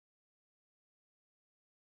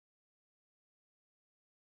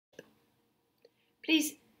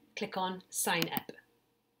Please click on Sign Up.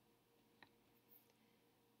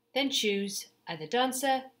 Then choose either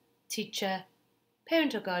dancer, teacher,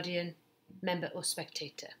 parent or guardian, member or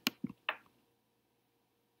spectator.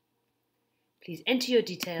 Please enter your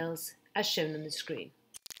details as shown on the screen.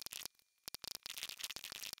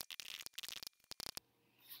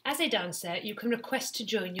 As a dancer, you can request to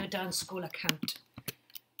join your dance school account.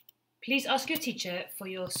 Please ask your teacher for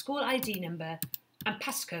your school ID number and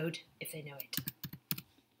passcode if they know it.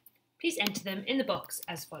 Please enter them in the box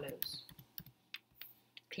as follows.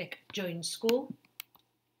 Click Join School.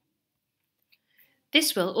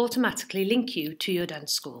 This will automatically link you to your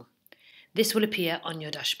dance school. This will appear on your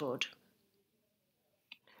dashboard.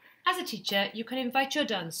 As a teacher, you can invite your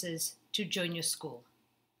dancers to join your school.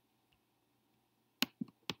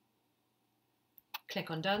 Click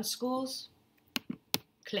on Dance Schools,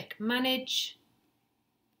 click Manage,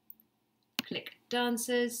 click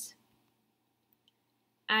Dancers,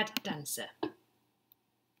 Add Dancer.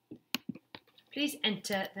 Please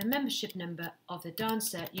enter the membership number of the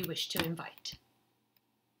dancer you wish to invite.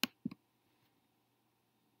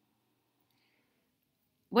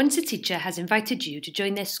 Once a teacher has invited you to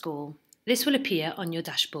join their school, this will appear on your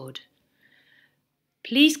dashboard.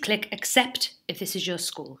 Please click Accept if this is your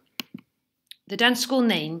school. The dance school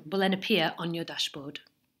name will then appear on your dashboard.